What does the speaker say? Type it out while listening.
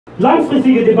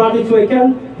Langfristige Debatte zu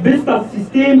erkennen, bis das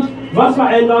System was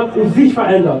verändert und sich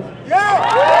verändert.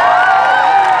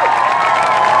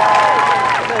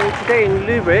 So today in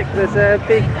Lubeck there's a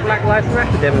big Black Lives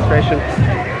Matter demonstration.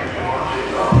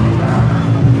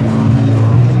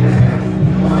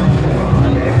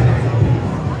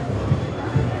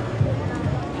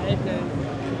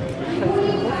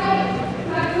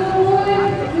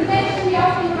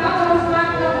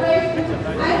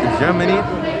 Germany,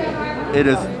 it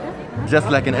is just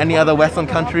like in any other Western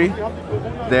country.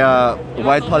 There are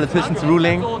white politicians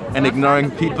ruling and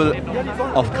ignoring people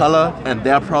of color and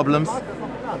their problems.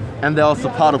 And they're also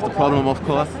part of the problem, of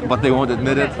course, but they won't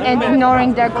admit it. And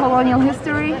ignoring their colonial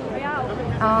history,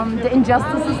 the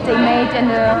injustices they made in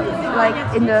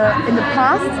the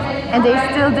past, and they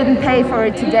still didn't pay for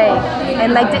it today.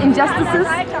 And like the injustices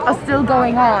are still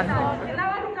going on.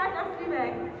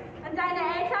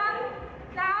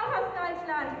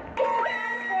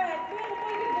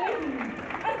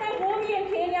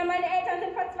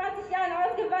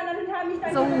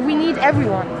 So we need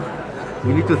everyone.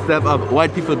 We need to step up.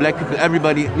 White people, black people,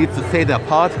 everybody needs to say their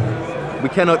part. We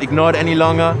cannot ignore it any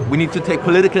longer. We need to take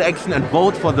political action and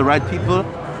vote for the right people.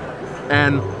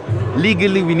 And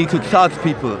legally we need to charge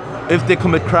people if they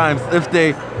commit crimes, if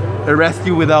they arrest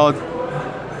you without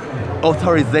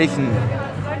authorization.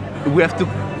 We have to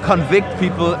convict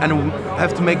people and we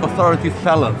have to make authorities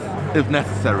felons if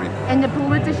necessary. And the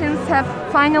politicians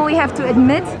finally have to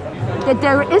admit that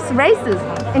there is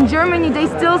racism. In Germany they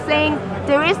still saying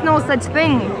there is no such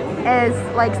thing as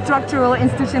like structural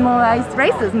institutionalized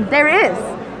racism. There is.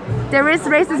 There is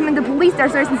racism in the police,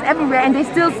 there's racism everywhere, and they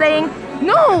still saying,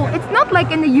 no, it's not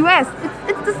like in the US.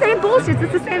 It's the same bullshit,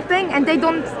 it's the same thing, and they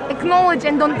don't acknowledge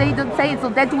and they don't say it, so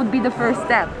that would be the first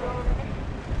step.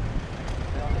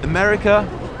 America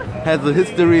has a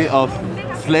history of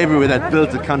slavery that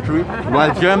built the country,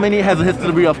 while Germany has a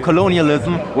history of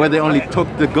colonialism where they only took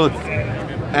the goods.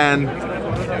 And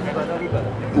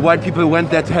white people went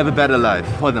there to have a better life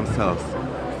for themselves.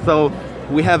 So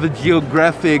we have a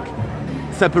geographic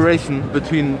separation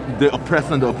between the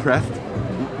oppressed and the oppressed,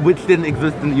 which didn't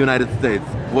exist in the United States,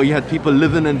 where you had people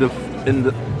living on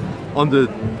the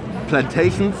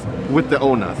plantations with the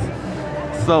owners.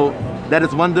 So that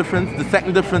is one difference. The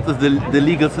second difference is the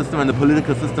legal system and the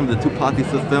political system, the two-party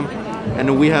system.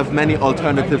 And we have many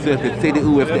alternatives. We have the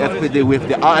CDU, we have the SPD, we have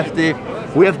the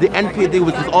AfD, we have the NPD,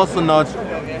 which is also not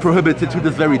prohibited to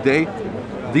this very day.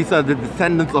 These are the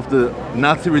descendants of the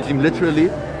Nazi regime, literally.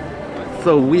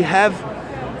 So we have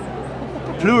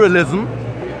pluralism,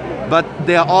 but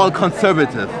they are all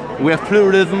conservative. We have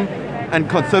pluralism and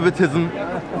conservatism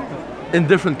in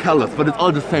different colors, but it's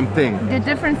all the same thing. The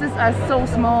differences are so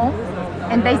small,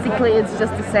 and basically it's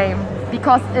just the same,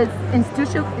 because it's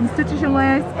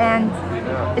institutionalized and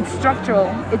it's structural.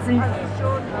 It's in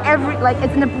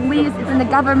it's in the police, it's in the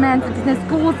government, it's in the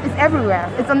schools, it's everywhere.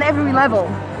 It's on every level.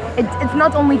 It's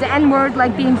not only the N-word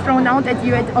like being thrown out at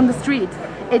you on the street.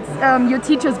 It's your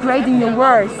teachers grading your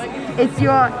words. It's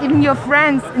even your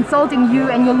friends insulting you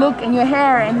and your look and your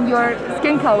hair and your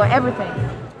skin color, everything.